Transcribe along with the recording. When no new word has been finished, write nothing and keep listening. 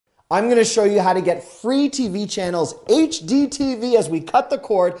I'm going to show you how to get free TV channels, HD TV, as we cut the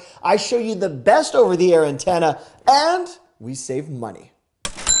cord. I show you the best over-the-air antenna, and we save money.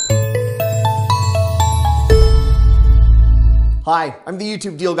 Hi, I'm the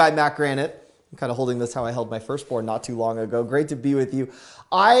YouTube deal guy, Matt Granite. I'm kind of holding this how I held my firstborn not too long ago. Great to be with you.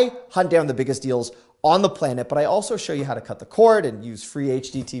 I hunt down the biggest deals on the planet, but I also show you how to cut the cord and use free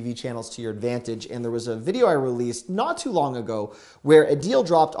HD TV channels to your advantage. And there was a video I released not too long ago where a deal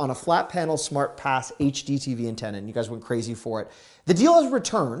dropped on a flat panel SmartPass HD TV antenna, and you guys went crazy for it. The deal has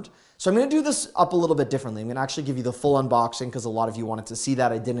returned, so I'm going to do this up a little bit differently. I'm going to actually give you the full unboxing because a lot of you wanted to see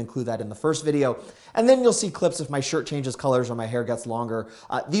that. I didn't include that in the first video. And then you'll see clips if my shirt changes colors or my hair gets longer.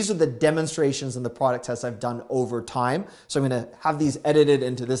 These are the demonstrations and the product tests I've done over time. So I'm going to have these edited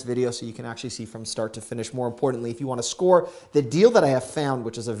into this video so you can actually see from start to finish. More importantly, if you want to score the deal that I have found,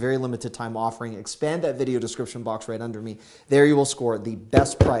 which is a very limited time offering, expand that video description box right under me. There you will score the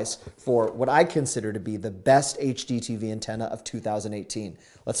best price for what I consider to be the best HD TV antenna of 2018.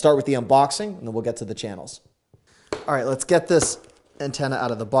 Let's start with the unboxing and then we'll get to the channels. All right, let's get this antenna out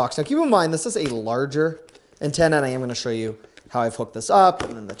of the box. Now keep in mind, this is a larger antenna and I am going to show you how I've hooked this up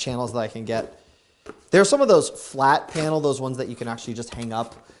and then the channels that I can get. There are some of those flat panel, those ones that you can actually just hang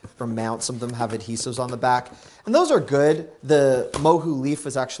up or mount. Some of them have adhesives on the back and those are good. The Mohu Leaf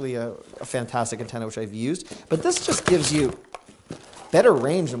is actually a fantastic antenna which I've used, but this just gives you better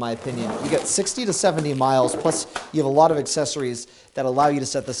range in my opinion. You get 60 to 70 miles, plus you have a lot of accessories that allow you to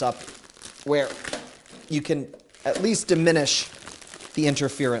set this up where you can at least diminish the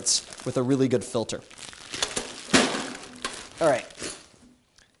interference with a really good filter. All right,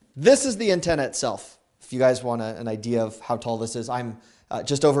 this is the antenna itself. If you guys want an idea of how tall this is, I'm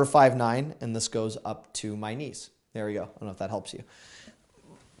just over 5'9", and this goes up to my knees. There we go. I don't know if that helps you.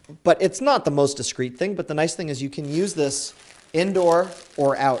 But it's not the most discreet thing, but the nice thing is you can use this indoor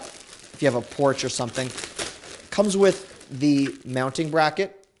or out if you have a porch or something. Comes with the mounting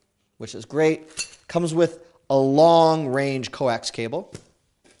bracket, which is great. Comes with a long range coax cable.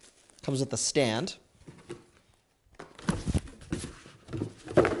 Comes with a stand.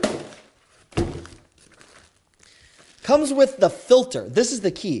 Comes with the filter. This is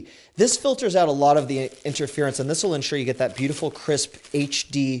the key. This filters out a lot of the interference, and this will ensure you get that beautiful crisp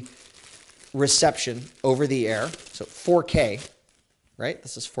HD reception over the air. So 4K, right?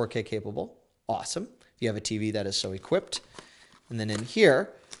 This is 4K capable. Awesome. If you have a TV that is so equipped. And then in here,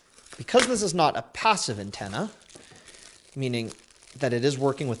 because this is not a passive antenna, meaning that it is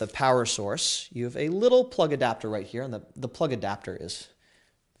working with a power source, you have a little plug adapter right here, and the plug adapter is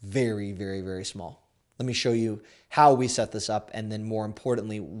very, very, very small. Let me show you how we set this up, and then more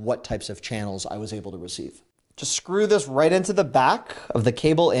importantly, what types of channels I was able to receive. Just screw this right into the back of the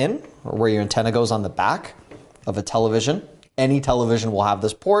cable in, or where your antenna goes on the back of a television. Any television will have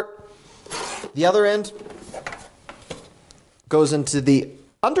this port. The other end goes into the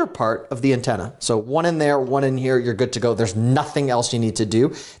under part of the antenna. So one in there, one in here, you're good to go. There's nothing else you need to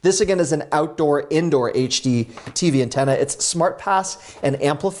do. This again is an outdoor-indoor HD TV antenna. It's SmartPass and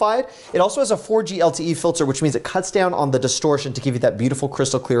amplified. It also has a 4G LTE filter, which means it cuts down on the distortion to give you that beautiful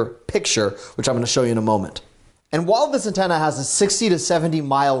crystal clear picture, which I'm going to show you in a moment. And while this antenna has a 60 to 70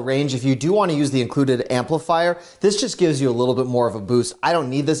 mile range, if you do want to use the included amplifier, this just gives you a little bit more of a boost. I don't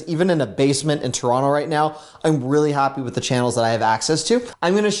need this even in a basement in Toronto right now. I'm really happy with the channels that I have access to.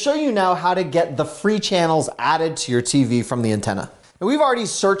 I'm going to show you now how to get the free channels added to your TV from the antenna. Now, we've already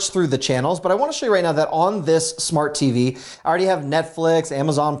searched through the channels, but I want to show you right now that on this smart TV, I already have Netflix,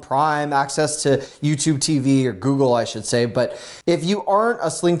 Amazon Prime, access to YouTube TV, or Google, I should say. But if you aren't a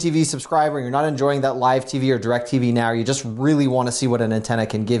Sling TV subscriber, you're not enjoying that live TV or DirecTV now, you just really want to see what an antenna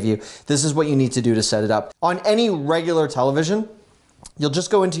can give you, this is what you need to do to set it up. On any regular television, you'll just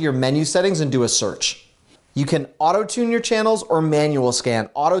go into your menu settings and do a search. You can auto-tune your channels or manual scan.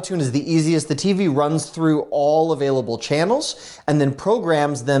 Auto-tune is the easiest. The TV runs through all available channels and then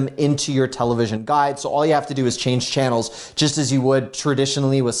programs them into your television guide. So all you have to do is change channels just as you would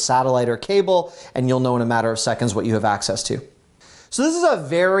traditionally with satellite or cable, and you'll know in a matter of seconds what you have access to. So this is a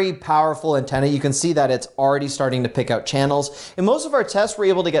very powerful antenna. You can see that it's already starting to pick out channels. In most of our tests, we're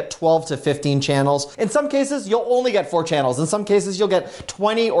able to get 12 to 15 channels. In some cases, you'll only get 4 channels. In some cases, you'll get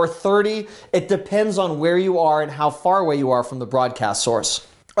 20 or 30. It depends on where you are and how far away you are from the broadcast source.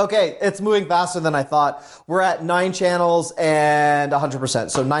 Okay, it's moving faster than I thought. We're at 9 channels and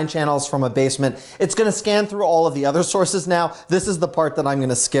 100%. So 9 channels from a basement. It's gonna scan through all of the other sources now. This is the part that I'm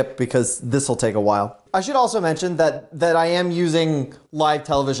gonna skip because this will take a while. I should also mention that I am using live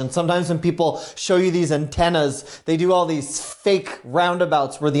television. Sometimes when people show you these antennas, they do all these fake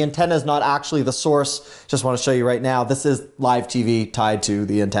roundabouts where the antenna is not actually the source. Just want to show you right now, this is live TV tied to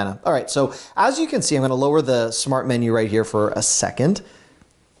the antenna. All right, so as you can see, I'm going to lower the smart menu right here for a second.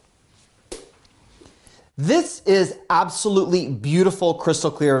 This is absolutely beautiful,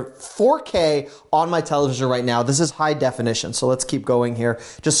 crystal clear 4K on my television right now. This is high definition. So let's keep going here.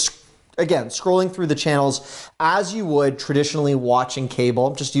 Just again, scrolling through the channels as you would traditionally watching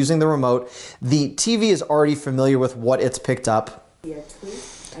cable, just using the remote. The TV is already familiar with what it's picked up.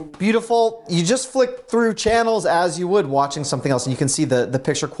 Beautiful. You just flick through channels as you would watching something else, and you can see the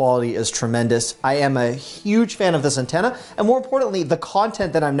picture quality is tremendous. I am a huge fan of this antenna, and more importantly, the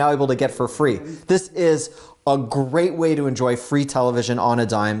content that I'm now able to get for free. This is a great way to enjoy free television on a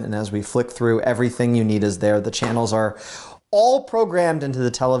dime, and as we flick through, everything you need is there. The channels are all programmed into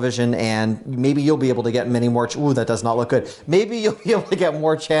the television, and maybe you'll be able to get many more. Ooh, that does not look good. Maybe you'll be able to get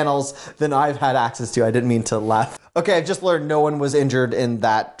more channels than I've had access to. I didn't mean to laugh. Okay, I've just learned no one was injured in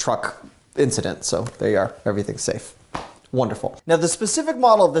that truck incident. So there you are. Everything's safe. Wonderful. Now, the specific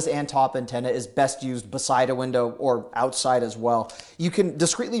model of this Antop antenna is best used beside a window or outside as well. You can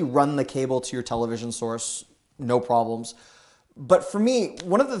discreetly run the cable to your television source, no problems. But for me,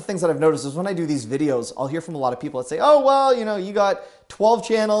 one of the things that I've noticed is when I do these videos, I'll hear from a lot of people that say, oh, well, you know, you got 12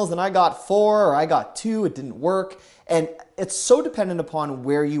 channels and I got 4 or I got 2, it didn't work. And it's so dependent upon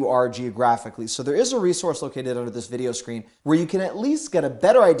where you are geographically. So there is a resource located under this video screen where you can at least get a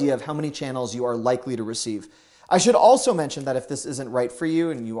better idea of how many channels you are likely to receive. I should also mention that if this isn't right for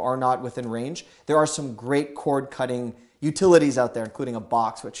you and you are not within range, there are some great cord cutting utilities out there, including a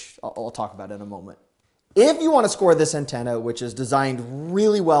box, which I'll talk about in a moment. If you want to score this antenna, which is designed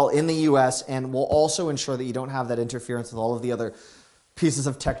really well in the US and will also ensure that you don't have that interference with all of the other pieces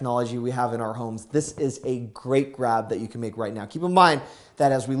of technology we have in our homes, this is a great grab that you can make right now. Keep in mind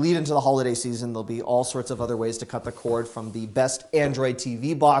that as we lead into the holiday season, there'll be all sorts of other ways to cut the cord, from the best Android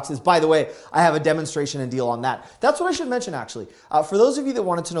TV boxes. By the way, I have a demonstration and deal on that. That's what I should mention, actually. For those of you that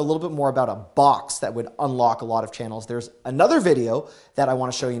wanted to know a little bit more about a box that would unlock a lot of channels, there's another video that I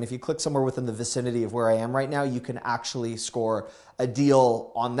want to show you. And if you click somewhere within the vicinity of where I am right now, you can actually score a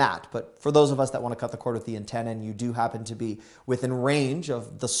deal on that. But for those of us that want to cut the cord with the antenna and you do happen to be within range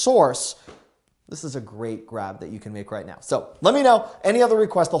of the source, this is a great grab that you can make right now. So let me know any other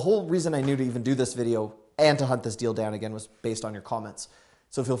requests. The whole reason I knew to even do this video and to hunt this deal down again was based on your comments.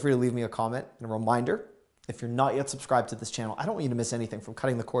 So feel free to leave me a comment. And a reminder, if you're not yet subscribed to this channel, I don't want you to miss anything, from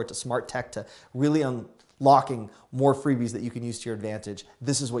cutting the cord to smart tech to really unlocking more freebies that you can use to your advantage.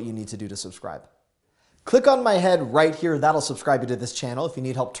 This is what you need to do to subscribe. Click on my head right here. That'll subscribe you to this channel. If you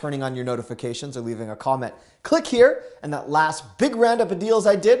need help turning on your notifications or leaving a comment, click here. And that last big roundup of deals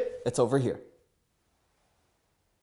I did, it's over here.